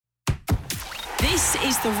This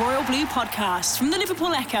is the Royal Blue Podcast from the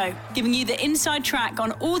Liverpool Echo, giving you the inside track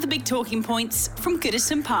on all the big talking points from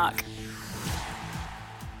Goodison Park.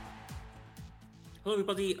 Hello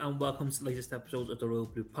everybody and welcome to the latest episode of the Royal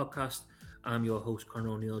Blue Podcast. I'm your host Conor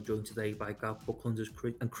O'Neill, joined today by Gav Buckland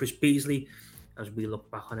and Chris Beasley as we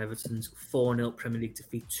look back on Everton's 4-0 Premier League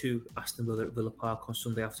defeat to Aston Villa at Villa Park on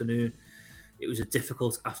Sunday afternoon. It was a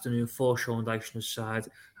difficult afternoon for Sean Dyche and his side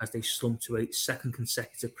as they slumped to a second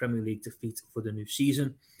consecutive Premier League defeat for the new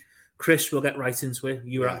season. Chris, we'll get right into it.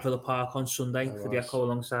 You were at Villa Park on Sunday for the Echo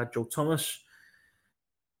alongside Joe Thomas.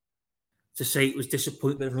 To say it was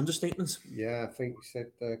disappointing is an understatement. Yeah, I think you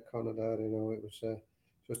said, Conor, there, it was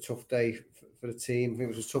a tough day for the team. I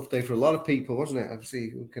think it was a tough day for a lot of people, wasn't it?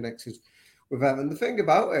 Obviously, who connected with Everton. The thing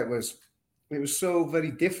about it was so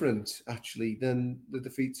very different, actually, than the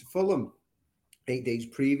defeat to Fulham 8 days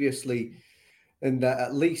previously. And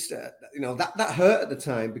at least, that hurt at the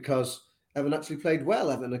time because Everton actually played well.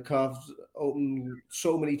 Everton had carved open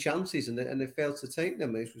so many chances and they failed to take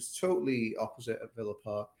them. It was totally opposite at Villa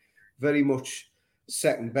Park. Very much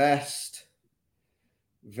second best.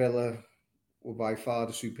 Villa were by far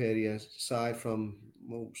the superior side from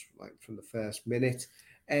the first minute.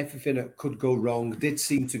 Everything that could go wrong did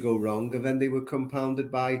seem to go wrong, and then they were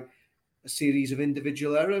compounded by a series of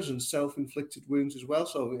individual errors and self-inflicted wounds as well.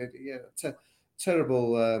 So,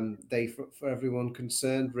 terrible day for everyone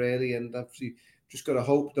concerned, really. And obviously, just got to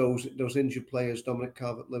hope those injured players, Dominic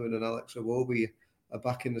Calvert-Lewin and Alex Iwobi, are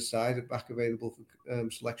back in the side, are back available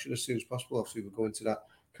for selection as soon as possible. Obviously, we're going to that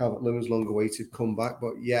Calvert-Lewin's long-awaited comeback.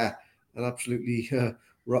 But yeah, an absolutely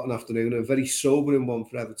rotten afternoon, a very sobering one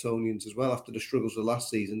for Evertonians as well after the struggles of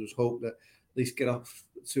last season. There's hope that at least get off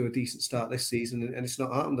to a decent start this season, and it's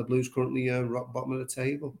not happened. The Blues currently rock bottom of the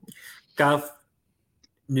table. Gav,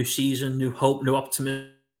 new season, new hope, new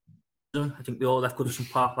optimism. I think we all left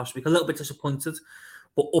Goodison Park last week a little bit disappointed,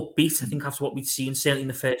 but upbeat, I think, after what we'd seen, certainly in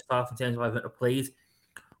the first half in terms of how Everton played.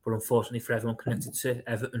 But unfortunately for everyone connected to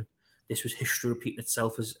Everton, this was history repeating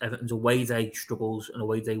itself as Everton's away day struggles and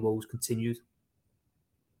away day woes continued.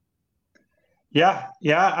 Yeah.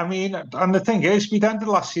 I mean, and the thing is, we'd ended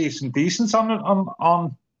last season decent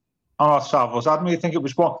on our travels, hadn't we? I think it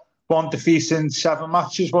was one defeat in 7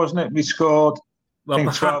 matches, wasn't it? We scored,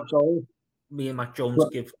 12 goals. Me and Matt Jones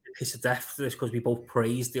give a kiss of death for this because we both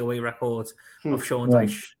praised the away record of Sean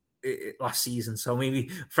Dyche last season. So maybe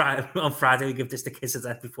on Friday we give this the kiss of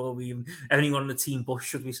death before we even anyone on the team bus,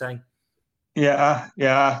 should we say? Yeah.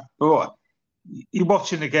 But you're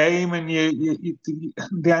watching the game and you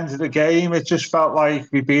the end of the game, it just felt like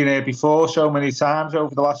we've been here before so many times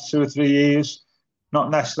over the last 2 or 3 years.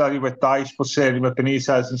 Not necessarily with Dyche, but certainly with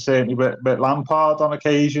Benitez and certainly with Lampard on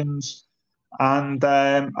occasions. And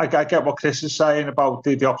I get what Chris is saying about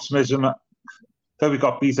the optimism that we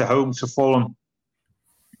got beat at home to Fulham.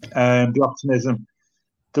 The optimism,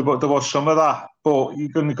 there was some of that, but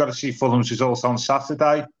you've only got to see Fulham's results on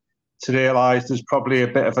Saturday to realise there's probably a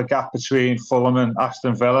bit of a gap between Fulham and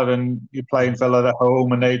Aston Villa, and you're playing Villa at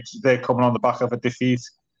home and they're coming on the back of a defeat.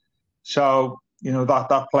 So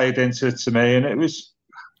that played into it to me, and it was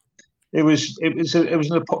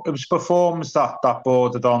a performance that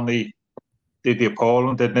bordered on the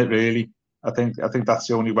appalling, didn't it? Really, I think that's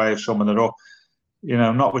the only way of summing it up.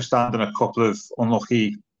 Notwithstanding a couple of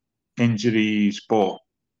unlucky injuries, but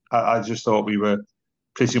I just thought we were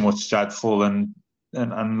pretty much dreadful, and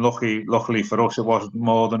luckily for us, it wasn't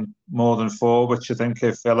more than 4. Which I think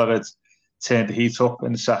if Villa had turned the heat up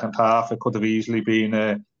in the second half, it could have easily been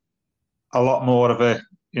a lot more of a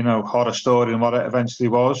horror story than what it eventually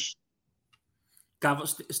was. Gav, I'll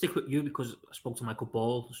stick with you because I spoke to Michael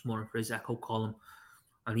Ball this morning for his Echo column,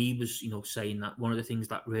 and he was, saying that one of the things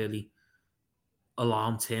that really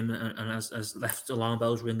alarmed him and has left alarm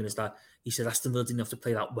bells ringing is that he said Aston Villa didn't have to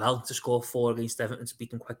play that well to score 4 against Everton to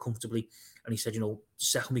beat them quite comfortably. And he said,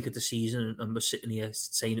 second week of the season, and we're sitting here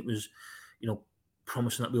saying it was,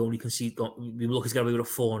 promising that we only conceded, we were lucky to get away with a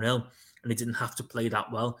 4-0, and they didn't have to play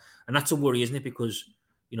that well. And that's a worry, isn't it? Because,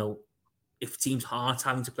 if teams aren't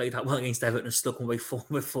having to play that well against Everton and still come away with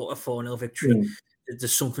a 4-0 victory,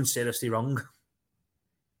 there's something seriously wrong.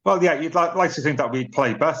 Well, yeah, you'd like to think that we'd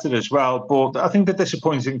play better as well. But I think the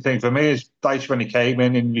disappointing thing for me is Dyche, when he came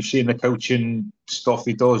in, and you've seen the coaching stuff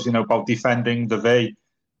he does, about defending the V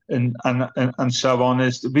and so on,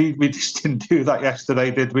 is we just didn't do that yesterday,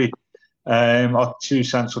 did we? Our 2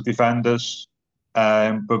 central defenders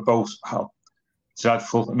were both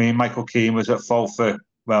dreadful. I mean, Michael Keane was at fault for,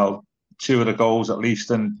 2 of the goals at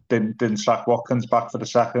least, and didn't sack Watkins back for the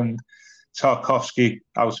second. Tarkowski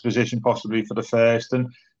out of position possibly for the first.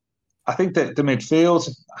 And I think that the midfield,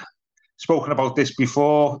 spoken about this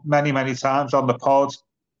before many times on the pod,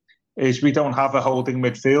 is we don't have a holding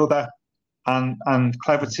midfielder. And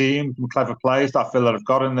clever teams and clever players that Villa have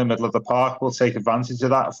got in the middle of the park will take advantage of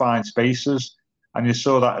that and find spaces. And you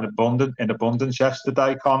saw that in abundance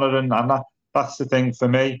yesterday, Connor. And that's the thing for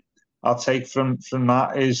me. I'll take from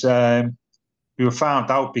that is we were found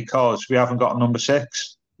out because we haven't got a number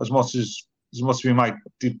 6 as much as we might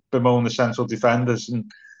bemoan the central defenders, and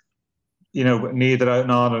neither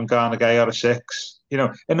Onana and Gana Gay are a 6. In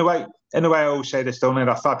the way I always say this, don't I?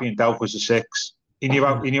 That Fabian Delph was a 6. He knew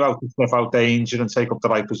how to sniff out danger and take up the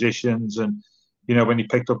right positions. And when he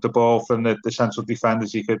picked up the ball from the central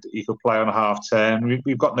defenders, he could play on a half turn.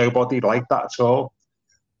 We've got nobody like that at all.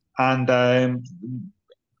 And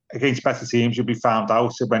against better teams, you'll be found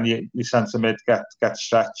out when your centre mid gets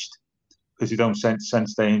stretched because you don't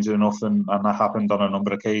sense danger enough, and that happened on a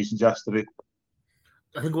number of occasions yesterday.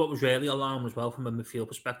 I think what was really alarming as well from a midfield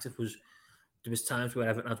perspective was there was times where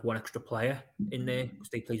Everton had one extra player in there because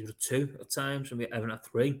they played with 2 at times, and Everton had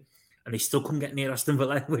 3, and they still couldn't get near Aston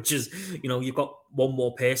Villa, which is, you've got one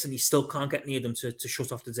more person, you still can't get near them to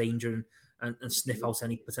shut off the danger and sniff out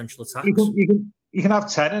any potential attacks. You can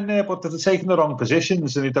have 10 in there, but they're taking the wrong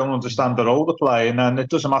positions and they don't understand the role they play. And then it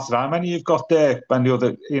doesn't matter how many you've got there, when the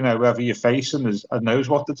other, whoever you're facing knows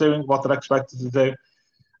what they're doing, what they're expected to do.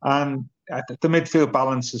 And the midfield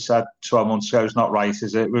balance, as said 12 months ago, is not right,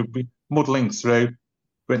 is it? We'll be muddling through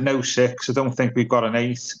with no 6. I don't think we've got an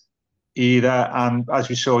 8 either. And as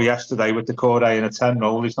we saw yesterday with the Corday in a 10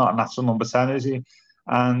 role, he's not a natural number 10, is he?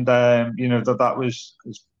 And, that was,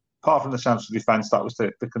 apart from the central defence, that was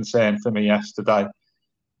the concern for me yesterday.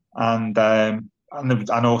 And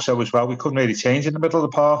also as well, we couldn't really change in the middle of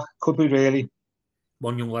the park, could we really?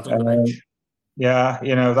 One young lad on the bench. Yeah,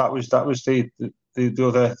 that was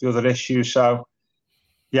the other issue. So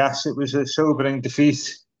yes, it was a sobering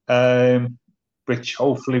defeat, which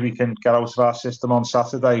hopefully we can get out of our system on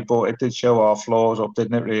Saturday. But it did show our flaws up,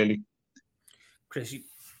 didn't it? Really, Chris,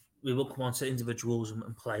 we will come on to individuals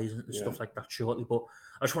and plays and stuff like that shortly. But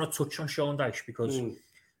I just want to touch on Sean Dyche because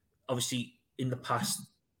obviously in the past,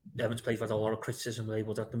 Everton's players had a lot of criticism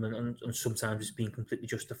labelled at them, and sometimes it's been completely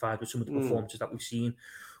justified with some of the performances that we've seen.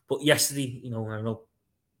 But yesterday, I know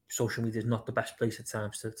social media is not the best place at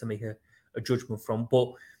times to make a judgment from,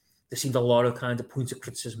 but there seemed a lot of kind of points of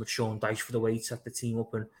criticism with Sean Dyche for the way he set the team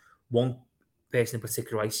up, and one person in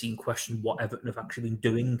particular I seen question what Everton have actually been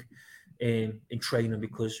doing in training,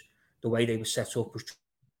 because the way they were set up was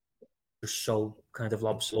just so kind of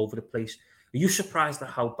lobs all over the place. Are you surprised at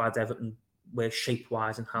how bad Everton were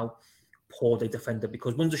shape-wise and how poor they defended?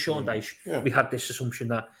 Because under Sean Dyche, we had this assumption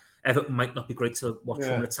that Everton might not be great to watch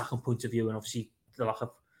from an attacking point of view, and obviously the lack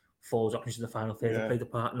of forwards options in the final third played a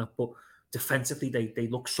part in that. But defensively, they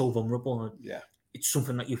look so vulnerable, and it's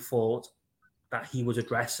something that you thought that he would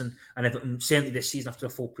address. And Everton, certainly this season after a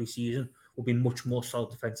full pre-season, will be much more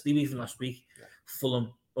solid defensively. Even last week,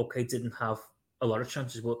 Fulham, didn't have a lot of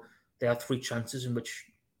chances, but they had 3 chances in which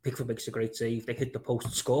Pickford makes a great save. They hit the post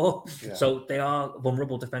and score. Yeah. So they are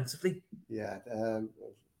vulnerable defensively. Yeah.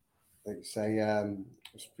 Like you say,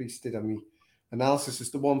 as Priest did on me analysis, is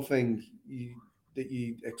the one thing that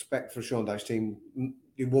you expect for a Sean Dyche team.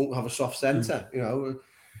 You won't have a soft centre,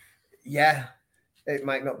 Yeah, it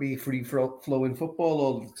might not be free-flowing football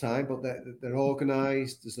all the time, but they're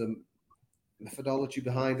organised. There's a methodology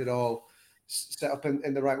behind it all, set up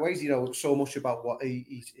in the right ways. So much about what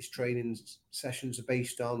his training sessions are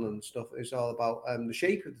based on and stuff. It's all about the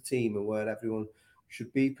shape of the team and where everyone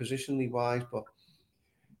should be positionally wise. But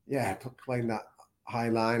yeah, playing that high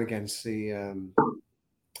line against the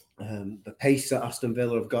pace that Aston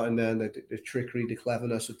Villa have got in there, and the trickery, the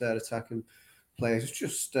cleverness of their attacking players, it's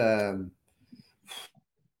just they're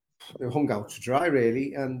hung out to dry,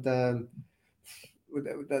 really. And the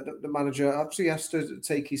manager obviously has to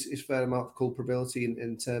take his fair amount of culpability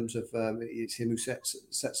in terms of it's him who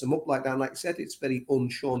sets them up like that. And like I said, it's very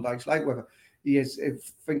un-Sean Dyche-like. Whether he is, I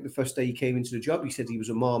think the first day he came into the job, he said he was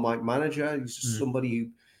a Marmite manager. He's somebody who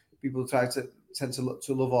people tend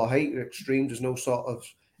to love or hate at extreme. There's no sort of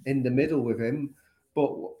in the middle with him.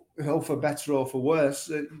 But for better or for worse,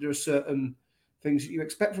 there are certain things that you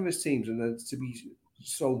expect from his teams, and then to be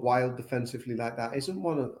so wild defensively like that isn't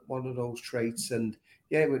one of those traits. And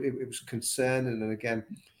yeah, it was concerning. And again,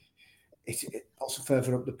 it also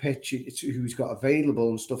further up the pitch, it's who he's got available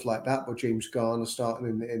and stuff like that. But James Garner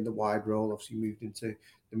starting in the wide role, obviously moved into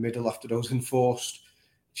the middle after those enforced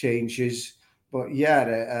changes. But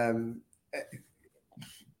yeah,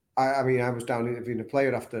 I mean, I was down interviewing a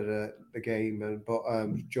player after the game, but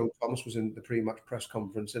Joe Thomas was in the pre-match press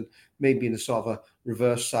conference, and maybe in a sort of a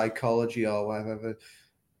reverse psychology or whatever,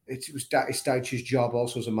 it was Dyche's job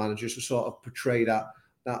also as a manager to sort of portray that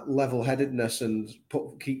level-headedness and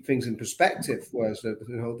keep things in perspective, whereas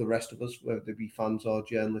the rest of us, whether they be fans or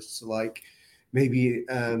journalists alike, maybe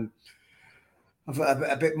have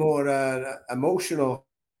a bit more emotional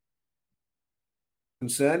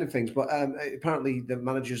concern in things. But apparently the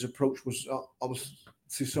manager's approach was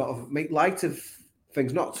to sort of make light of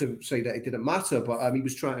things, not to say that it didn't matter, but he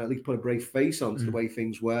was trying to at least put a brave face on to the way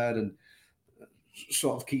things were and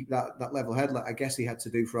sort of keep that level head, like I guess he had to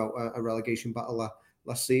do throughout a relegation battle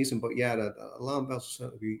last season. But yeah, the alarm bells will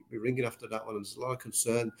certainly be ringing after that one. And there's a lot of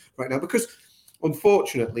concern right now because,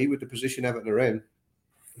 unfortunately, with the position Everton are in,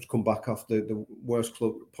 it's come back off the worst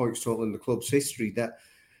club points total in the club's history, that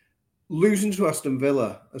losing to Aston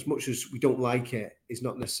Villa, as much as we don't like it, is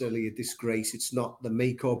not necessarily a disgrace. It's not the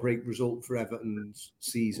make or break result for Everton's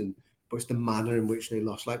season, but it's the manner in which they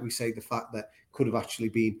lost. Like we say, the fact that could have actually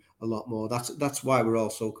been a lot more. That's why we're all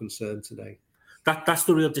so concerned today. That's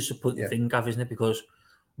the real disappointing thing, Gav, isn't it? Because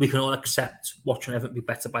we can all accept watching Everton be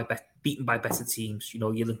beaten by better teams. You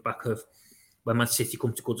know, you look back of when Man City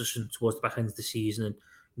come to Goodison towards the back end of the season,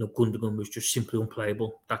 and Gundogan was just simply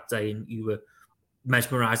unplayable that day, and you were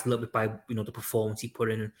mesmerised a little bit by the performance he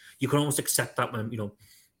put in. And you can almost accept that when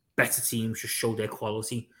better teams just show their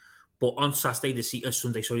quality. But on Sunday, there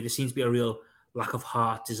seems to be a real lack of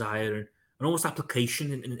heart, desire, and almost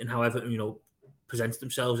application in how Everton present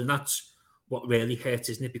themselves, and that's what really hurts,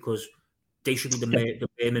 isn't it? Because they should be the bare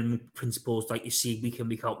minimum principles like you see week in,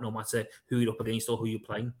 week out, no matter who you're up against or who you're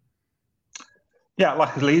playing. Yeah,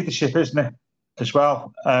 lack of leadership, isn't it, as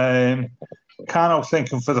well? Kind of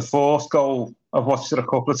thinking for the fourth goal, I've watched it a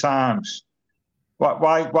couple of times.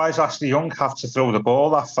 Why does Ashley Young have to throw the ball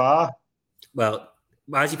that far? Well,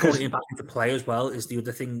 why is he putting it back into play as well is the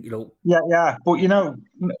other thing, Yeah, but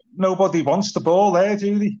nobody wants the ball there,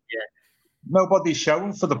 do they? Yeah. Nobody's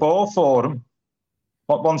showing for the ball for him.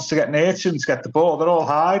 What wants to get near to him to get the ball? They're all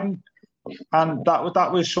hiding, and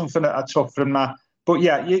that was something that I took from that. But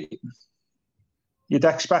yeah, you'd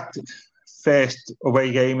expect first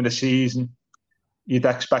away game of the season. You'd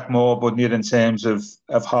expect more, wouldn't you, in terms of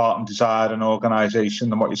heart and desire and organisation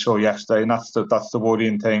than what you saw yesterday, and that's the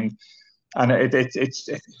worrying thing. And I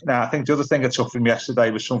think the other thing I took from yesterday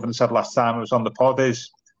was something I said last time I was on the pod is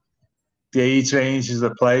the age ranges of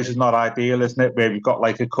the players is not ideal, isn't it? Where we've got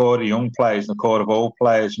like a core of young players and a core of old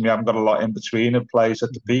players, and we haven't got a lot in between of players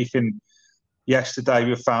at the peak. And yesterday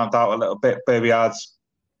we found out a little bit where we had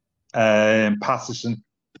Patterson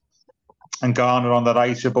and Garner on the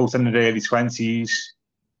right, are both in their early 20s,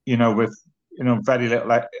 with very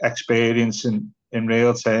little experience in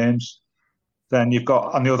real terms. Then you've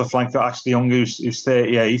got on the other flank got Ashley Young, who's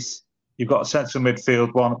 38. You've got a central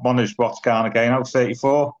midfield, one is what's Garner again out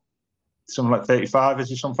 34. Something like 35,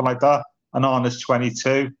 is it something like that? And Arna's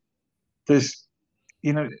 22. There's,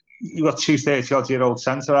 you've got two 30-odd-year-old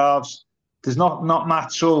centre halves. There's not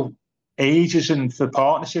natural ages for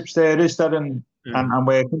partnerships there, is there? And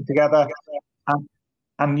working together.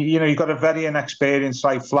 And you've got a very inexperienced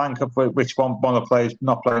right flank of which one of the players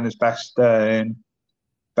not playing his best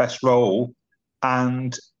role.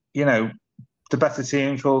 And, the better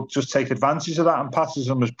teams will just take advantage of that. And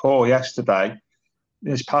Patterson was poor yesterday.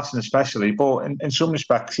 His passing especially, but in some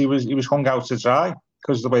respects he was hung out to dry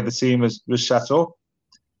because of the way the team was set up,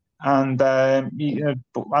 and and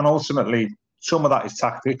ultimately some of that is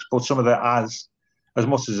tactics, but some of that, as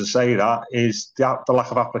much as I say that, is the lack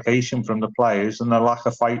of application from the players and the lack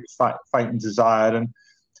of fighting desire and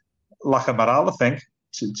lack of morale, I think,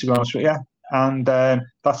 to be honest with you, and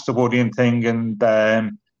that's the worrying thing.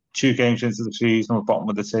 And 2 games into the season, we're bottom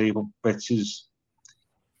of the table, which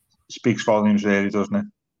speaks volumes, really, doesn't it?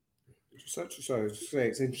 It's an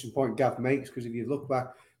interesting point Gav makes, because if you look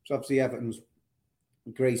back, so obviously Everton's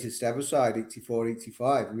greatest ever side, 84,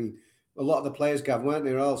 85. I mean, a lot of the players, Gav, weren't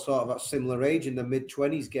they? They're all sort of at similar age, in the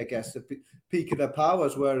mid-20s, I guess, the peak of their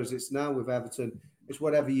powers, whereas it's now with Everton, it's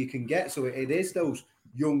whatever you can get. So it is those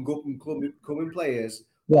young up-and-coming players,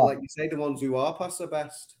 like you say, the ones who are past their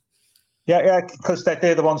best. Yeah, because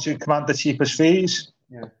they're the ones who command the cheapest fees.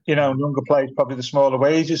 Yeah. Younger players probably the smaller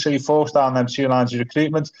wages, so you force down them 2 lines of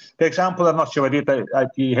recruitment. The example, I'm not sure whether you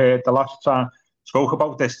heard the last time spoke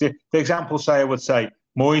about this. The example, I would say,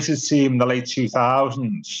 Moyes' team in the late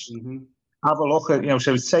 2000s. Mm-hmm. Have a look at,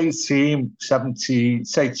 so say his team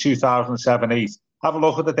 2007, 8. Have a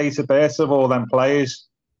look at the date of birth of all them players.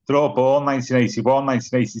 They're all born 1981,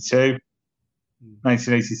 1982,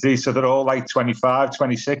 1983, so they're all like 25,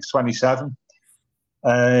 26, 27.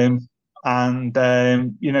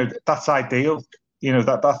 That's ideal.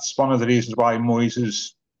 That's one of the reasons why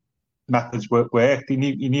Moyes' methods worked. He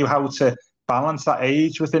knew how to balance that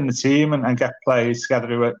age within the team and get players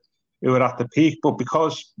together who are at the peak. But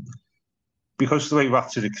because the way we've had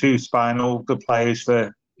to recruit, buying older players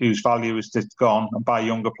for whose value is just gone, and buy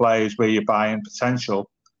younger players where you're buying potential,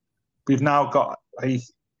 we've now got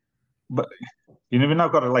but you've now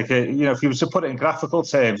got if you were to put it in graphical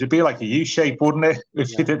terms, it'd be like a U shape, wouldn't it?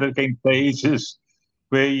 If you did it against stages,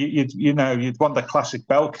 where you'd want the classic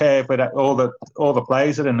bell curve where all the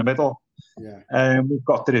players are in the middle. Yeah. We've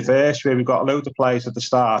got the reverse where we've got a load of players at the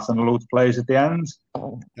start and a load of players at the end.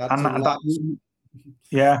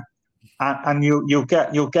 And you'll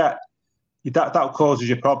get that causes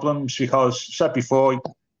you problems because, said before,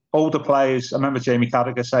 older players. I remember Jamie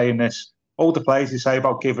Carragher saying this. Older players, you say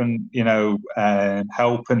about giving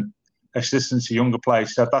help and assistance to younger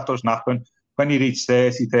players, that doesn't happen. When you reach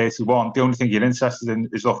 30, 31, the only thing you're interested in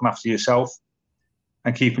is looking after yourself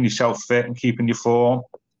and keeping yourself fit and keeping your form.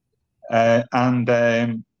 And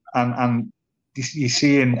you're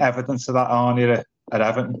seeing evidence of that, aren't you, at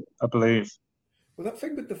Everton, I believe. Well, that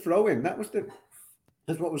thing with the throw-in,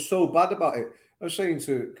 that's what was so bad about it. I was saying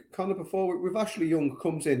to Connor before, with Ashley Young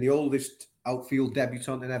comes in, the oldest outfield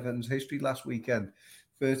debutant in Everton's history last weekend,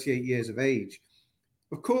 38 years of age.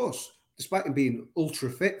 Of course, despite him being ultra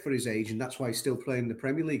fit for his age, and that's why he's still playing in the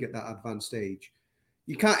Premier League at that advanced age,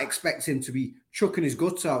 you can't expect him to be chucking his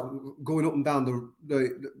guts out, going up and down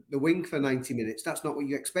the wing for 90 minutes. That's not what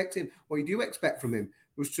you expect him. What you do expect from him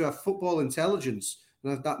was to have football intelligence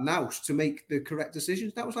and have that nous to make the correct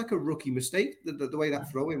decisions. That was like a rookie mistake, the way that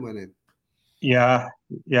throw-in went in. Yeah.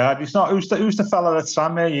 It's not. Who's the fella that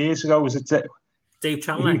swam there years ago? Was it Dave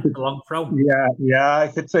Chandler, the long throw? Yeah.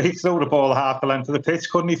 He could throw the ball half the length of the pitch,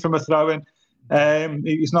 couldn't he, from a throw-in?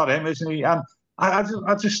 He's not him, isn't he? And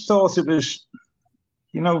I just thought it was,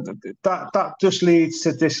 that just leads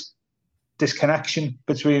to this disconnection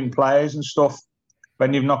between players and stuff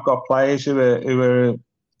when you've not got players who are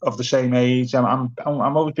of the same age. I'm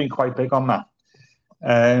always been quite big on that.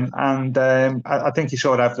 I think you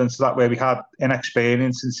saw evidence of that where we had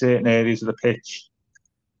inexperience in certain areas of the pitch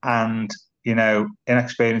and,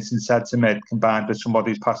 inexperience in centre mid combined with somebody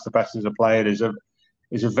who's past the best as a player is a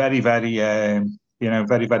very, very,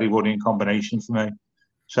 very, very worrying combination for me.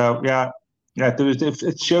 So,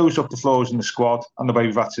 it shows up the flaws in the squad and the way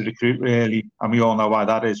we've had to recruit, really. And we all know why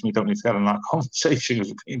that is. We don't need to get in that conversation because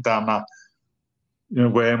we've been down that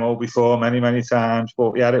wormhole before many, many times.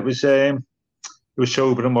 But, it was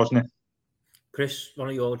sobering, wasn't it? Chris, one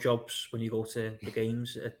of your jobs when you go to the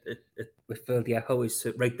games with the Echo is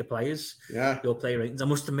to rate the players. Yeah. Your player ratings. I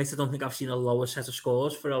must admit, I don't think I've seen a lower set of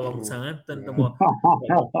scores for a long time than what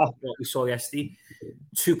we saw yesterday.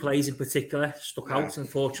 Two players in particular stuck out,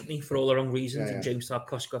 unfortunately, for all the wrong reasons. And James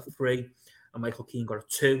Tarkowski got 3 and Michael Keane got a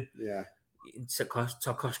 2. Yeah.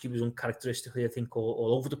 Tarkowski was uncharacteristically, I think,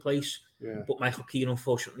 all over the place. Yeah. But Michael Keane,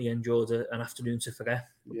 unfortunately, endured an afternoon to forget.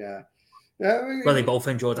 Yeah. Well, they both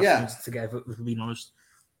enjoyed afternoons together, if we're being honest.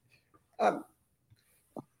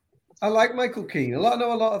 I like Michael Keane. I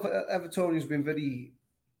know a lot of Evertonians have been very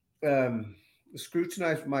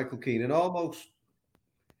scrutinised for Michael Keane and almost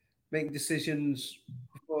making decisions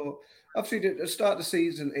before. Obviously, at the start of the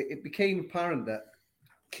season, it became apparent that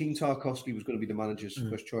Keane Tarkowski was going to be the manager's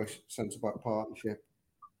first choice centre-back partnership.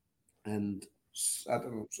 And I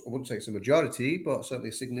wouldn't say it's a majority, but certainly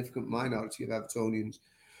a significant minority of Evertonians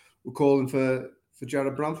were calling for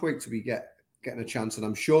Jared Branthwaite to be getting a chance. And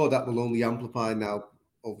I'm sure that will only amplify now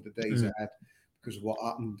over the days ahead because of what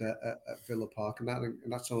happened at Villa Park. And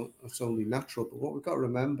that's only natural. But what we've got to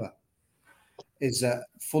remember is that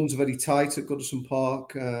funds are very tight at Goodison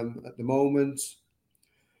Park at the moment.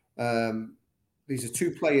 These are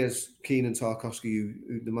two players, Keane and Tarkowski,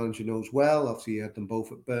 who the manager knows well. Obviously, he had them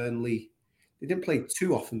both at Burnley. They didn't play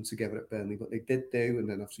too often together at Burnley, but they did do. And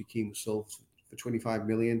then obviously Keane was sold for 25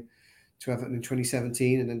 million to Everton in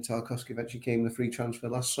 2017. And then Tarkowski eventually came in a free transfer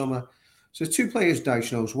last summer. So two players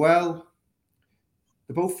Dyche knows well.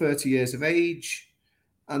 They're both 30 years of age.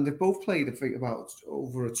 And they've both played, I think, about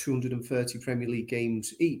over 230 Premier League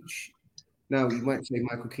games each. Now, you might say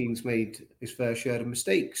Michael Keane's made his fair share of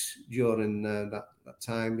mistakes during that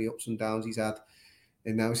time, the ups and downs he's had.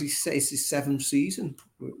 And now it's his 7th season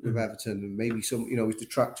with Everton. And maybe some, his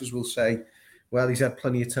detractors will say, well, he's had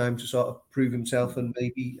plenty of time to sort of prove himself and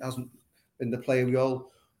maybe hasn't been the player we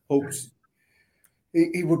all hoped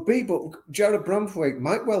he would be. But Jared Branthwaite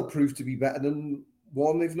might well prove to be better than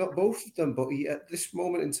one, if not both of them. But at this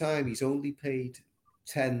moment in time, he's only played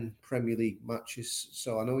 10 Premier League matches.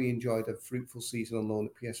 So I know he enjoyed a fruitful season on loan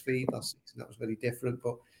at PSV last season. That was very different.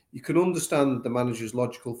 But you can understand the manager's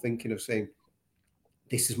logical thinking of saying,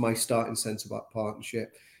 this is my starting centre-back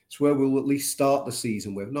partnership. it's where we'll at least start the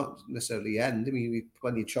season with, not necessarily end. I mean, we had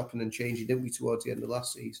plenty of chopping and changing, didn't we, towards the end of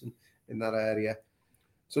last season in that area.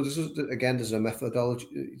 So there's a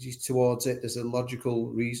methodology towards it. There's a logical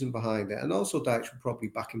reason behind it. And also Dyche would probably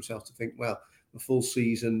back himself to think, well, a full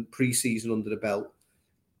season, pre-season under the belt,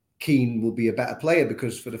 Keane will be a better player,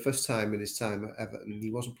 because for the first time in his time at Everton,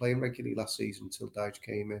 he wasn't playing regularly last season until Dyche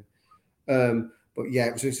came in. But yeah,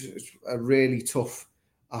 it was a really tough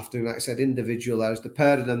afternoon. Like I said, individual errors. The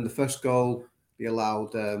pair of them, the first goal, they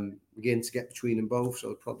allowed McGinn to get between them both,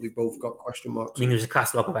 so probably both got question marks. I mean, there was a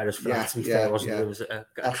catalogue of errors for that, to be fair, wasn't there? There was a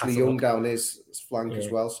Ashley Young down his flank as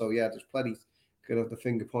well, so yeah, there's plenty could have the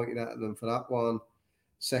finger pointing at them for that one.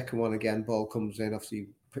 Second one, again, ball comes in. Obviously,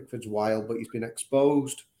 Pickford's wild, but he's been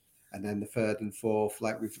exposed. And then the third and fourth,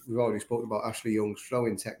 like we've already spoken about Ashley Young's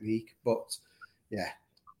throwing technique, but yeah,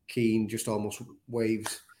 Keane just almost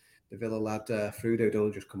waves the Villa lad through. They'd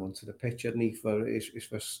only just come onto the pitch, hadn't he, for his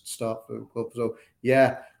first start for the club. So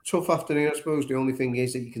yeah, tough afternoon, I suppose. The only thing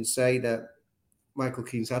is that you can say that Michael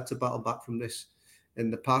Keane's had to battle back from this in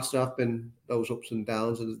the past. There have been those ups and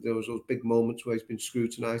downs, and there was those big moments where he's been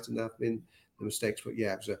scrutinised, and there have been the mistakes. But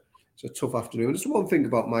yeah, it's a tough afternoon. There's one thing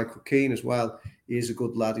about Michael Keane as well. He is a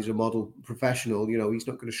good lad. He's a model professional. You know, he's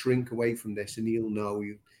not going to shrink away from this, and he'll know.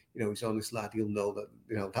 He's an honest lad. He'll know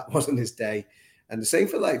that that wasn't his day. And the same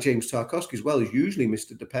for like James Tarkowski as well. He's usually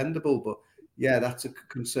Mr. Dependable, but yeah, that's a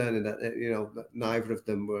concerning that that neither of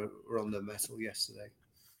them were on their mettle yesterday.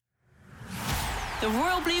 The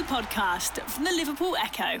Royal Blue Podcast from the Liverpool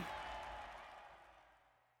Echo.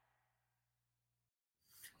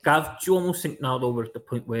 Gav, do you almost think now, though, we're at the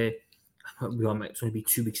point where we are meant to only be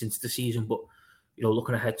 2 weeks into the season, but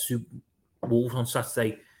looking ahead to Wolves on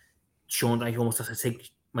Saturday, Sean Dyche almost has to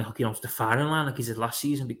take Michael Keane onto the firing line like he did last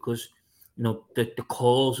season, because the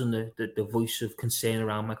calls and the voice of concern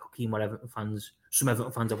around Michael Keane, what some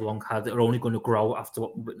Everton fans have long had, are only going to grow after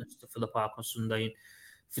what we witnessed at Villa Park on Sunday. And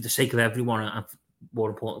for the sake of everyone, and more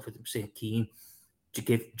important for the sake of Keane, to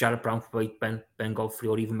give Jarrod Branthwaite, Ben Godfrey,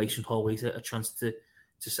 or even Mason Holgate a chance to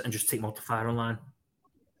and just take him off the firing line.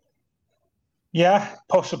 Yeah,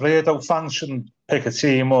 possibly. I don't fans shouldn't pick a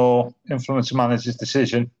team or influence a manager's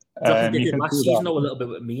decision. They did last season, though, a little bit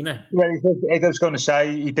with Mina. Well, I was going to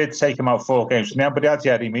say, he did take him out 4 games from the end, but he had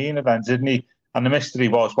Yerry Mina then, didn't he? And the mystery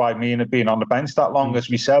was why Mina had been on the bench that long, as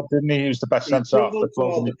we said, didn't he? He was the best centre-half of the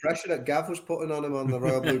club. All the pressure that Gav was putting on him on the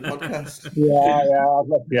Royal Blue podcast.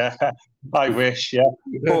 Yeah, I wish, yeah.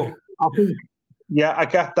 But I think, I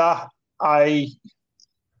get that.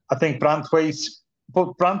 I think Branthwaite's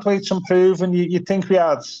improved, and you'd think we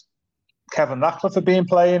had Kevin Ratcliffe had been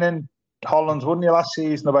playing in Holland, wouldn't you, last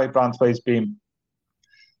season, the way Branthwaite's been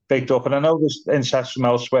picked up. And I know there's interest from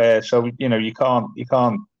elsewhere, so you can't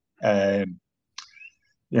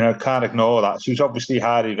ignore that. So he's obviously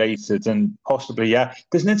highly rated, and possibly,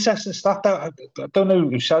 there's an interesting stat that I don't know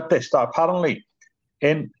who said this, that apparently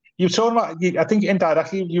you were talking about, I think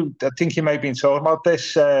indirectly, you may have been talking about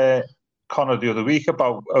this, Connor, the other week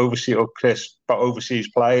about overseas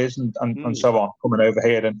players and so on coming over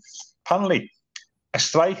here. And apparently a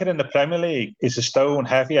striker in the Premier League is a stone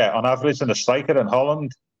heavier on average than a striker in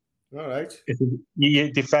Holland. All right. You're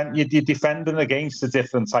defending against a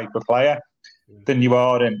different type of player than you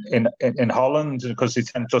are in Holland, because they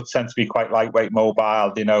tend to be quite lightweight,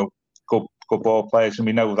 mobile, good ball players, and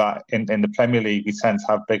we know that in the Premier League we tend to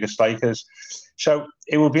have bigger strikers. So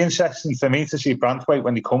it will be interesting for me to see Branthwaite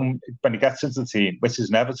when he gets into the team, which is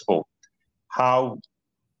inevitable,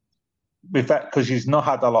 because he's not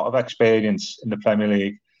had a lot of experience in the Premier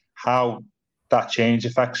League, how that change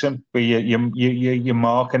affects him. Where you're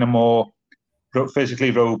marking a more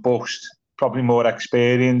physically robust, probably more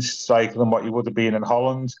experienced striker than what you would have been in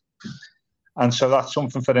Holland, and so that's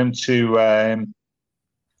something for him to.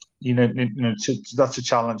 That's a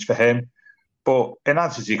challenge for him. But in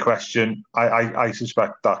answer to your question, I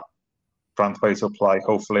suspect that Branthwaite will play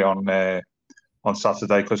hopefully on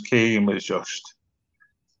Saturday, because Keane was just,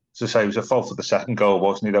 as I say, it was a fault of the second goal,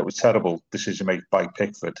 wasn't he? That was terrible decision made by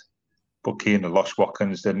Pickford. But Keane had lost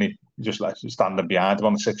Watkins, didn't he? He just left him standing behind him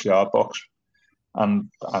on the 6-yard box.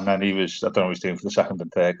 And then he was, I don't know what he was doing for the second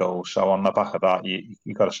and third goal. So on the back of that, you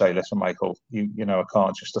got to say, listen, Michael, I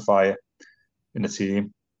can't justify it in the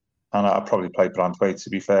team. And I'd probably play Branthwaite, to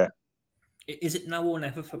be fair. Is it now or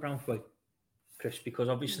never for Branthwaite, Chris? Because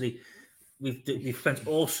obviously we've spent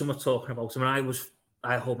all summer talking about him, and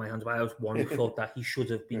I hold my hands up. I was one who thought that he should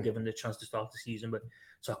have been given the chance to start the season, but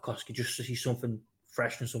Tarkowski, just to see something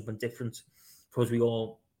fresh and something different. Because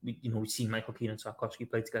we've seen Michael Keane and Tarkowski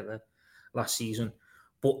play together last season.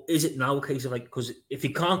 But is it now a case of because if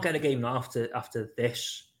he can't get a game after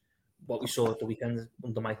this, what we saw at the weekend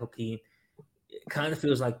under Michael Keane, it kind of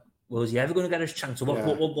feels like, well, is he ever going to get his chance? Or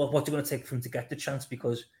what's it going to take for him to get the chance?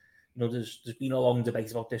 Because, there's been a long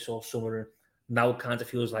debate about this all summer, and now it kind of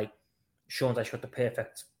feels like Sean Dyche got the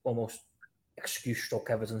perfect almost excuse stroke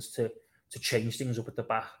evidence to change things up at the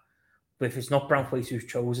back. But if it's not Branthwaite who's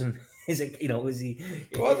chosen, is it? Is he?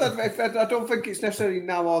 Well, I don't think it's necessarily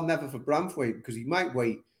now or never for Branthwaite, because he might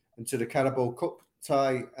wait until the Carabao Cup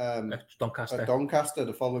tie at Doncaster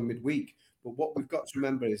the following midweek. But what we've got to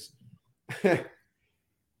remember is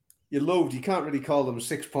you can't really call them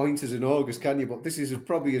 6 pointers in August, can you? But this is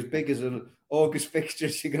probably as big as an August fixture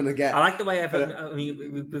as you're going to get. I like the way Everton, I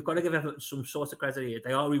mean, we've got to give Everton some sort of credit here.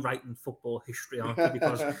 They are rewriting football history, aren't they?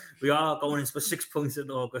 Because we are going into 6 points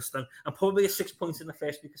in August and probably a 6 points in the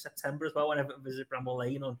first week of September as well, when Everton visit Bramall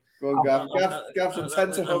Lane on the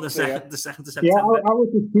 2nd of September. Yeah, I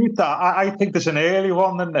would dispute that. I think there's an early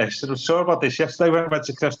one than this. I was sure about this yesterday when we went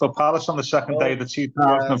to Crystal Palace on the second day of the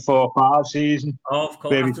 2004-5 season. Oh, of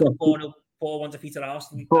course, after the 4-1 defeat at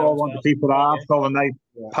Aston. 4-1 defeat at Arsenal, and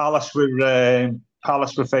Palace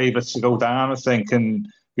were favourites to go down, I think, and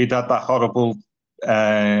we'd had that horrible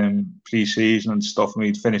pre-season and stuff, and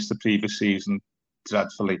we'd finished the previous season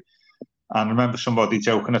dreadfully. And I remember somebody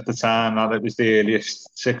joking at the time that it was the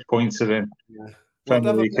earliest 6 pointer in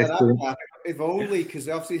Premier League history. If only, because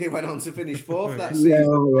obviously they went on to finish fourth that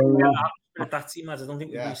season. That team, I don't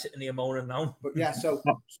think we'd be sitting here moaning now. But yeah, so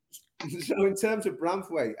in terms of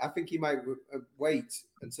Branthwaite, I think he might wait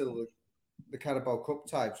until the Carabao Cup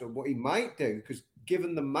tie. So what he might do, because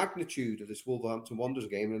given the magnitude of this Wolverhampton Wanderers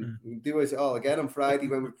game, and we do it all again on Friday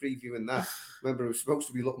when we're previewing that. Remember, we're supposed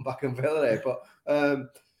to be looking back on Villa there, but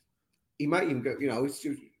he might even go,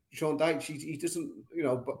 Sean Dyche, he doesn't,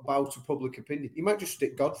 bow to public opinion. He might just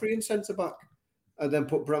stick Godfrey in centre-back and then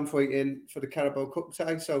put Branthwaite in for the Carabao Cup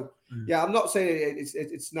tie. So, yeah, I'm not saying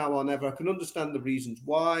it's now or never. I can understand the reasons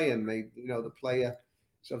why, and the player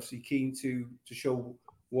is obviously keen to show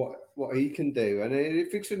what he can do. And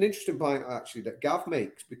it's an interesting point, actually, that Gav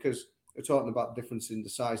makes, because we're talking about the difference in the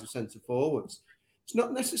size of centre-forwards. It's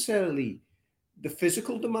not necessarily the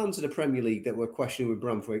physical demands of the Premier League that we're questioning with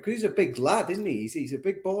Branthwaite, because he's a big lad, isn't he? He's a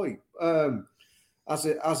big boy. As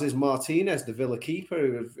is Martinez, the Villa keeper,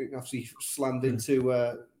 who obviously slammed into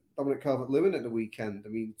Dominic Calvert-Lewin at the weekend. I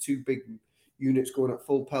mean, two big units going at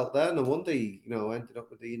full pelt there. No wonder he, ended up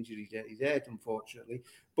with the injury he's had, unfortunately.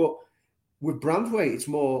 But with Branthwaite, it's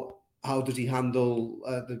more how does he handle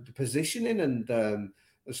the positioning and the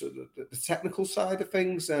technical side of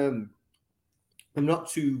things. I'm not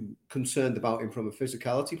too concerned about him from a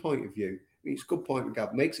physicality point of view. I mean, it's a good point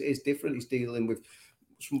Gav makes. It is different. He's dealing with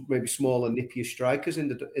maybe smaller, nippier strikers in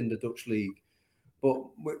the Dutch league. But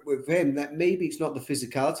with him, that maybe it's not the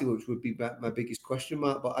physicality, which would be my biggest question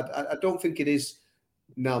mark. But I don't think it is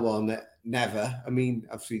now or never. I mean,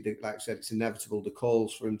 obviously, like I said, it's inevitable. The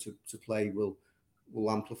calls for him to play will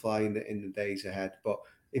amplify in the days ahead. But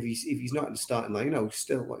if he's not in the starting line, he's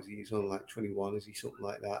still, what is he? He's only like 21, is he? Something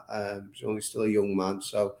like that. He's only still a young man.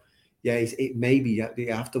 So, yeah, it maybe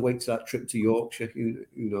you have to wait till that trip to Yorkshire. Who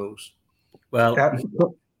knows? Well,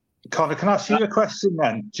 Connor, can I ask you a question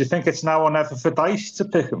then? Do you think it's now or never for Dyche to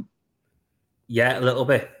pick him? Yeah, a little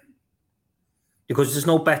bit. Because there's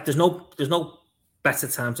no better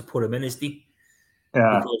time to put him in, is there?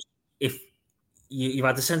 Yeah. Because if you've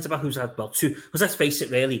had the centre-back who's had, two, because let's face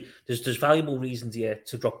it, really, there's valuable reasons here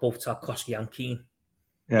to drop both Tarkowski and Keane.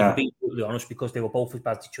 Yeah. To be brutally honest, because they were both as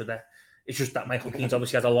bad as each other. It's just that Michael Keane's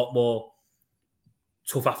obviously had a lot more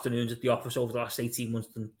tough afternoons at the office over the last 18 months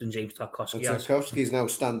than James Tarkowski has. Tarkowski's now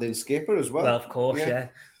standing skipper as well. Well, of course, yeah.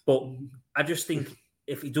 But I just think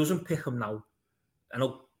if he doesn't pick him now, I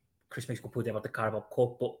know Chris makes a good point about the Carabao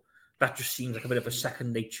Cup, but that just seems like a bit of a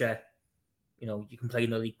second nature. You can play in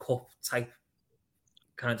the League Cup type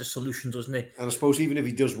kind of solution, doesn't it? And I suppose even if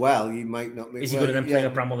he does well, he might not. Is he going to then play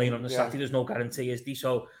at Bramall Lane on the Saturday? There's no guarantee, is there?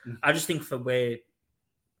 So I just think for where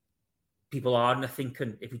people are and they're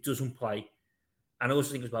thinking, if he doesn't play, and I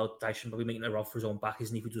also think as well, Dyche will be making a rod for his own back,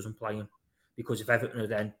 isn't he, if he doesn't play him? Because if Everton are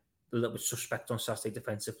then a little bit suspect on Saturday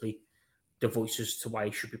defensively, the voices to why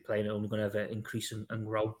he should be playing are only going to ever increase and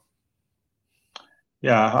grow.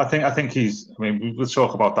 Yeah, I think he's. I mean, we'll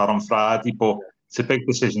talk about that on Friday, but it's a big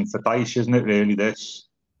decision for Dyche, isn't it? Really, this.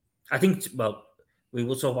 I think. Well, we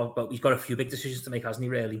will talk about. But he's got a few big decisions to make, hasn't he?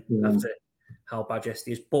 Really, after how bad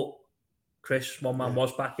yesterday is. But Chris, one man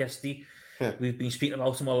was back yesterday. Yeah. We've been speaking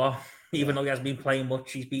about him a lot. Even though he hasn't been playing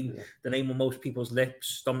much, he's been the name on most people's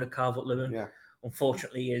lips. Dominic Calvert-Lewin. Yeah.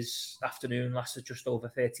 Unfortunately, his afternoon lasted just over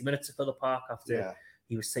 30 minutes at Villa Park after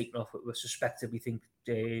he was taken off. It was suspected, we think,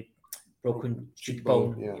 broken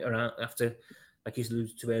cheekbone around after, like he's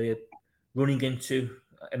alluded to earlier, running into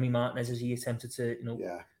Emi Martinez as he attempted to,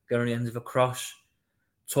 get on the end of a cross.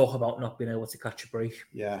 Talk about not being able to catch a break.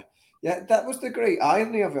 Yeah, that was the great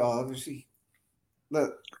irony of it all. Obviously,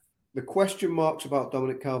 the question marks about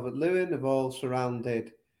Dominic Calvert-Lewin have all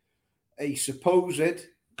surrounded a supposed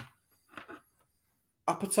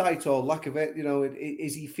appetite or lack of it.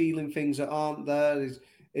 Is he feeling things that aren't there?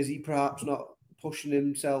 Is he perhaps not pushing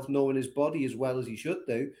himself, knowing his body as well as he should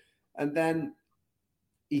do? And then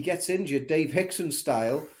he gets injured, Dave Hickson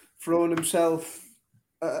style, throwing himself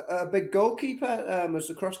a big goalkeeper as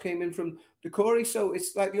the cross came in from Decore. So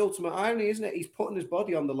it's like the ultimate irony, isn't it? He's putting his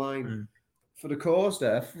body on the line for the cause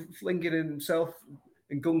there, flinging himself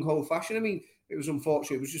in gung-ho fashion. I mean, it was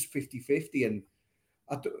unfortunate. It was just 50-50. And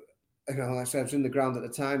like I said, I was in the ground at the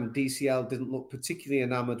time, and DCL didn't look particularly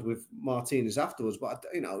enamoured with Martinez afterwards. But,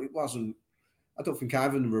 it wasn't... I don't think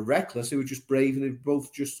either of them were reckless. They were just brave, and they were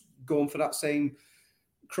both just going for that same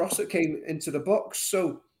cross that came into the box.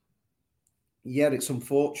 So, yeah, it's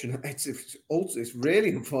unfortunate. It's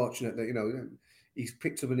really unfortunate that, he's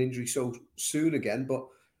picked up an injury so soon again. But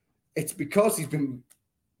it's because he's been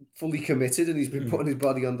fully committed and he's been putting his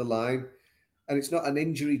body on the line. And it's not an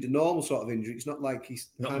injury, the normal sort of injury. It's not like his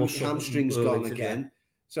hamstring's gone again. Yeah.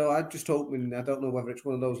 So I'm just hoping, I don't know whether it's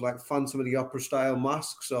one of those like Phantom of the Opera style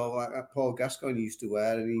masks or like that Paul Gascoigne used to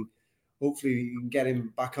wear. And hopefully you can get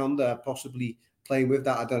him back on there, possibly playing with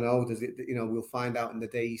that. I don't know. Does it? We'll find out in the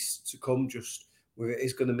days to come. Just whether it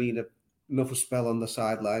is going to mean another spell on the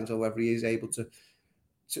sidelines, or whether he is able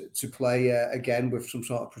to play again with some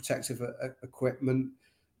sort of protective equipment.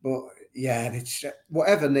 But yeah, it's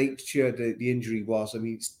whatever nature the injury was. I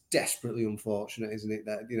mean, it's desperately unfortunate, isn't it?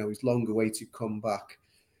 That he's long away to come back.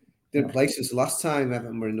 Didn't play since the last time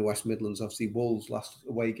Everton were in the West Midlands. Obviously, Wolves' last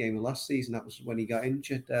away game of last season. That was when he got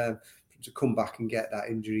injured. To come back and get that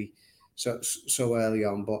injury so early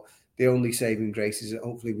on, but the only saving grace is that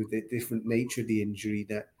hopefully with the different nature of the injury,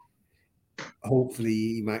 that hopefully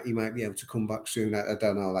he might be able to come back soon. I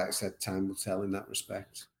don't know. Like I said, time will tell in that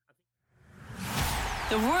respect.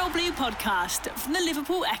 The Royal Blue Podcast from the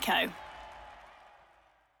Liverpool Echo.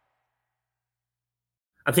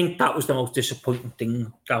 I think that was the most disappointing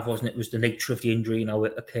thing, Gav, wasn't it? Was the nature of the injury and how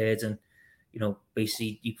it occurred, and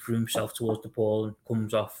basically he threw himself towards the ball and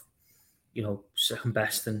comes off, second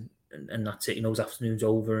best, and that's it. His afternoon's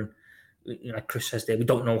over, and like Chris says there, we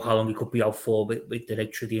don't know how long he could be out for with the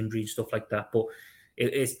nature of the injury and stuff like that. But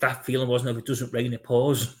it's that feeling, wasn't it? If it doesn't rain, it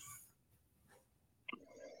pours.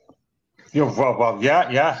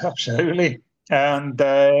 Yeah, absolutely. And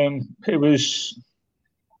it was.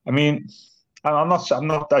 I mean, I'm not.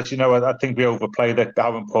 As you know, I think we overplayed it.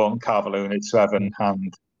 How important Calvert-Lewin is to Everton,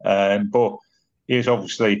 but he is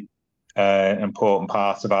obviously an important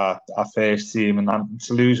part of our first team, and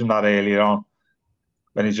to lose him that earlier on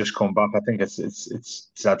when he's just come back, I think it's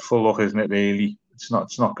dreadful look, isn't it? Really, it's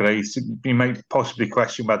not great. You might possibly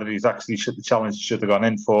question whether he's actually the challenge should have gone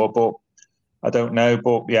in for, but I don't know.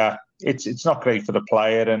 But yeah, it's not great for the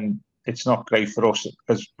player, and it's not great for us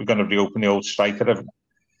because we're going to reopen the old striker,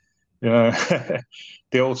 the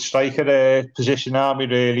old striker position, aren't we?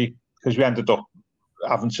 Really, because we ended up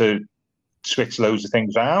having to switch loads of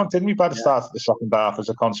things around, didn't we, by the start of the second half as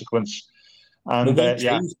a consequence? And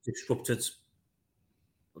disrupted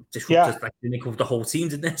like the whole team,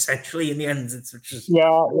 didn't it? Essentially, in the end, it's just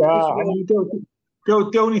I mean,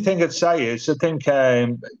 the only thing I'd say is I think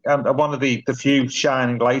one of the few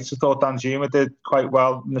shining lights, I thought Dan Zuma did quite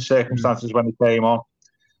well in the circumstances when he came on.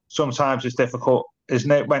 Sometimes it's difficult,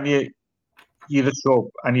 isn't it, when you're a sub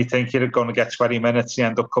and you think you're going to get 20 minutes, you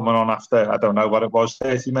end up coming on after, I don't know what it was,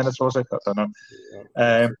 30 minutes, was it? I don't know.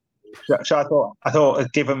 So I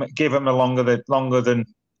thought give him a longer than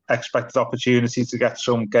expected opportunity to get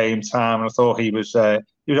some game time, and I thought he was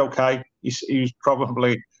okay. He was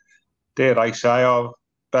probably, dare I say, our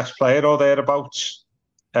best player or thereabouts,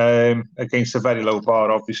 against a very low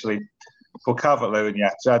bar, obviously. But Calvert-Lewin,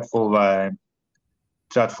 dreadful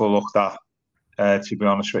look that, to be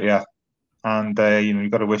honest with you. And you've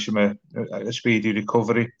got to wish him a speedy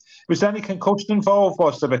recovery. Was there any concussion involved?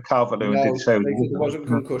 Was there with Calvert-Lewin? No, it wasn't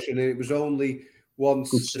concussion. It was only once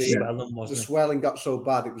the swelling got so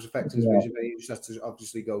bad it was affecting his vision. He just had to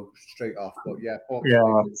obviously go straight off. But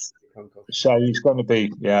so he's going to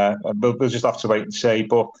be. We'll just have to wait and see.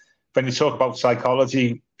 But when you talk about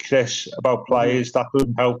psychology, Chris, about players, that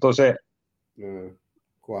doesn't help, does it? No,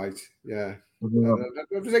 quite. Yeah.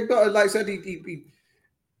 Like I said, he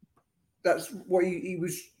that's what he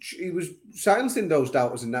was silencing those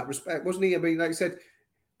doubters in that respect, wasn't he? I mean, like I said,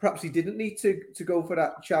 perhaps he didn't need to go for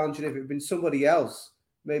that challenge, and if it had been somebody else,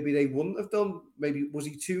 maybe they wouldn't have done. Maybe was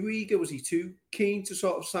he too eager? Was he too keen to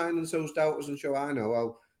sort of silence those doubters and show, I know,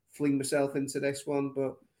 I'll fling myself into this one?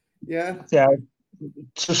 But yeah.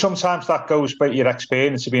 So sometimes that goes by your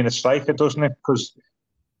experience of being a striker, doesn't it? Because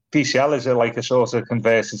DCL is like a sort of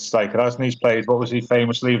converted striker, hasn't he? He's played, what was he,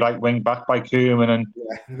 famously right wing back by Koeman and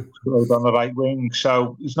scored on the right wing.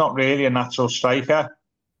 So he's not really a natural striker.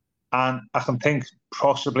 And I can think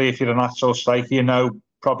possibly if you're a natural striker, you know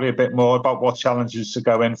probably a bit more about what challenges to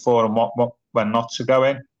go in for and what when not to go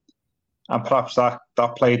in. And perhaps that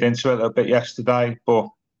played into it a little bit yesterday. But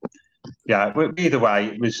yeah, either way,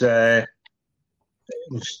 it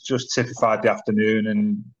was just typified the afternoon,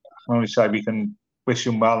 and I can only say we can wish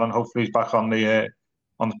him well, and hopefully he's back on the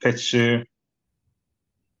pitch soon.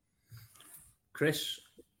 Chris,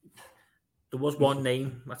 there was one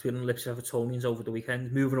name that's been on the lips of Evertonians over the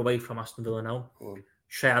weekend, moving away from Aston Villa now.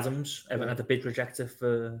 Che Adams. Everton had a bid rejected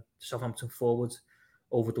for Southampton forward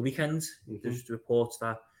over the weekend. There's reports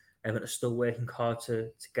that Everton are still working hard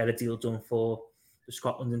to get a deal done for the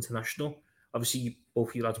Scotland international. Obviously, both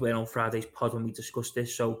of you lads were on Friday's pod when we discussed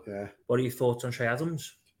this. So, what are your thoughts on Che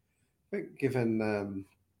Adams? I think given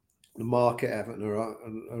the market Everton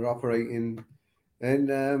are operating,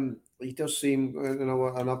 and he does seem,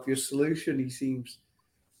 an obvious solution. He seems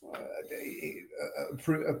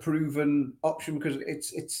a proven option, because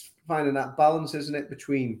it's finding that balance, isn't it,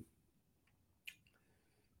 between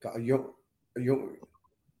got a young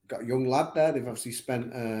lad there. They've obviously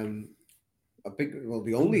spent the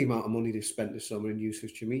only amount of money they've spent this summer in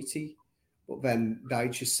Yusuf Chamiti, but then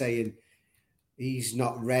Dyche is saying he's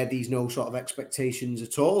not ready. He's no sort of expectations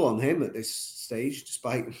at all on him at this stage,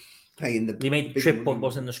 despite paying the. He made the trip, but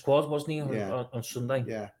was in the squad, wasn't he, on Sunday?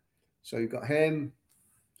 Yeah. So you've got him,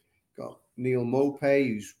 got Neil Maupay,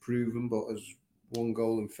 who's proven, but has 1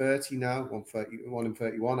 goal in 30 now, 1 in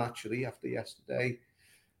 31 actually after yesterday.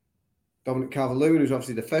 Dominic Calvert-Lewin, who's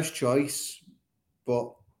obviously the first choice,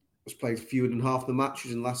 but has played fewer than half the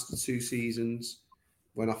matches in the last 2 seasons.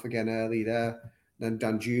 Went off again early there. Then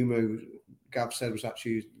Danjuma, who Gav said was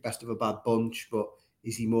actually the best of a bad bunch, but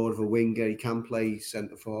is he more of a winger? He can play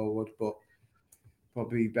centre forward, but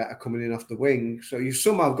probably better coming in off the wing. So you've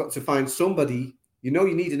somehow got to find somebody, you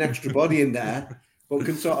need an extra body in there, but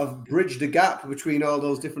can sort of bridge the gap between all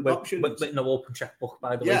those different options. But no open checkbook,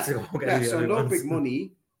 by the way. So no big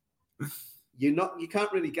money. You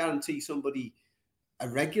can't really guarantee somebody a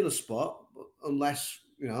regular spot unless,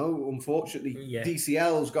 unfortunately,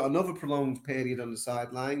 DCL's got another prolonged period on the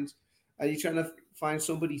sidelines, and you're trying to find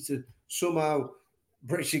somebody to somehow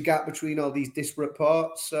bridge the gap between all these disparate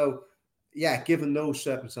parts. So, given those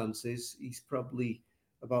circumstances, he's probably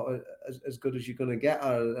about as good as you're going to get.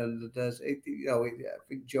 And I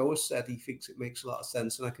think Joe has said he thinks it makes a lot of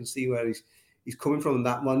sense, and I can see where he's coming from in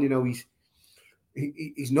that one.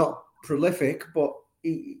 He's not prolific, but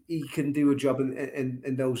he can do a job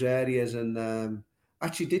in those areas. And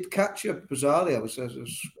actually did catch up bizarrely. I was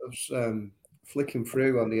flicking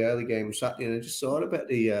through on the early game Saturday, and I just saw a bit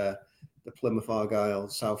the Plymouth Argyle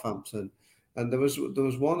Southampton, and there was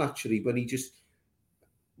one actually when he just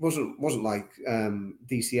wasn't like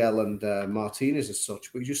DCL and Martinez as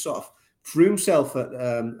such, but he just sort of threw himself at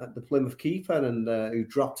the Plymouth keeper, and who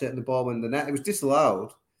dropped it, and the ball went in the net. It was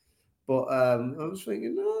disallowed. But I was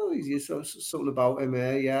thinking, no, he's just something about him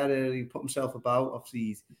here. He put himself about. Obviously,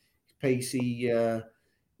 he's pacey.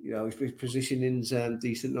 His positioning's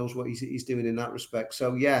decent. Knows what he's doing in that respect.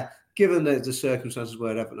 So, given the circumstances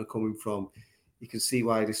where Everton are coming from, you can see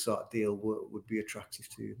why this sort of deal would be attractive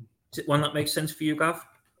to him. Is it one that makes sense for you, Gav?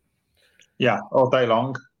 Yeah, all day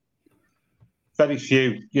long. Very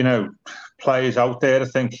few, players out there. I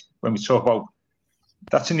think when we talk about.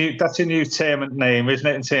 That's a new term and name, isn't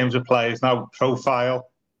it? In terms of players now, profile.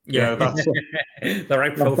 Yeah, that's the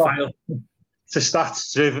right profile. It's a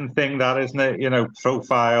stats-driven thing, that, isn't it?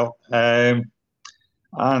 Profile, and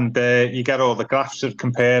you get all the graphs of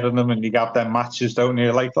comparing them, and you get them matches, don't you?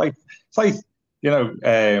 It's like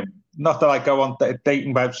not that I go on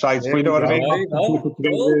dating websites, but you know what I mean.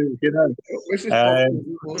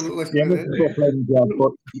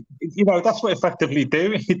 But that's what effectively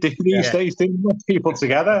do these days. Do people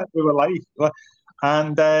together who are like,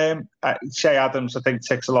 and Che Adams, I think,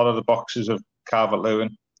 ticks a lot of the boxes of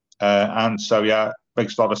Calvert-Lewin, and so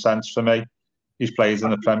makes a lot of sense for me. He's plays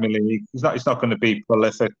in the Premier League. He's not going to be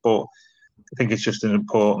prolific, but I think it's just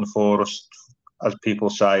important for us, as people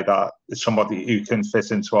say, that it's somebody who can fit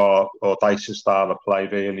into our Dyche style of play,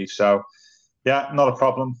 really. So, not a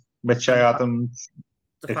problem with Che Adams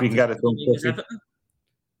if we can get it done.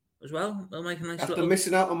 As well, they'll make a nice after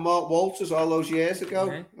missing out on Mark Walters all those years ago.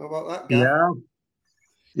 How about that? Yeah.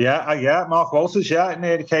 Yeah, Mark Walters. Yeah,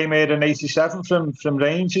 nearly came here in '87 from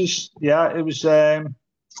Rangers. Yeah, it was. I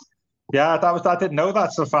didn't know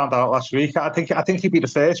that till I found out last week. I think he'd be the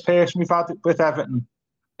first person we've had with Everton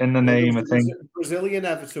in the name. I think Brazilian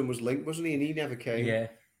Everton was linked, wasn't he? And he never came.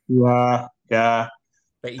 Yeah.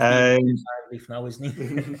 But he's been now, isn't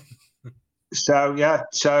he?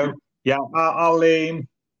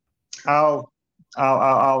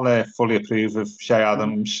 I'll fully approve of Shea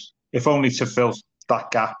Adams, if only to fill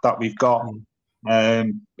that gap that we've got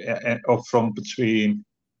up front between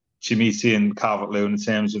Chimiti and Calvert-Lewin in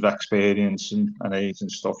terms of experience and age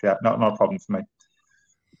and stuff. Yeah, not a problem for me.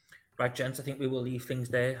 Right, gents, I think we will leave things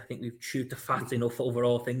there. I think we've chewed the fat enough over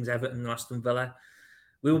all things Everton and Aston Villa.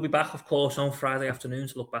 We will be back, of course, on Friday afternoon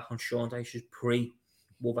to look back on Sean Dyche's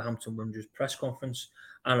pre-Wolverhampton Wanderers press conference.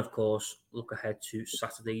 And, of course, look ahead to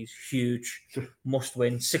Saturday's huge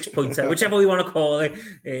must-win 6-pointer, whichever we want to call it,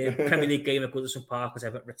 Premier League game at Goodison Park as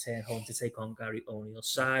Everton return home to take on Gary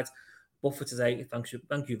O'Neill's side. But for today, thank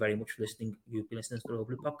you very much for listening. You've been listening to the Royal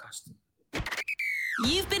Blue Podcast.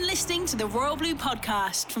 You've been listening to the Royal Blue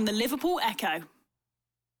Podcast from the Liverpool Echo.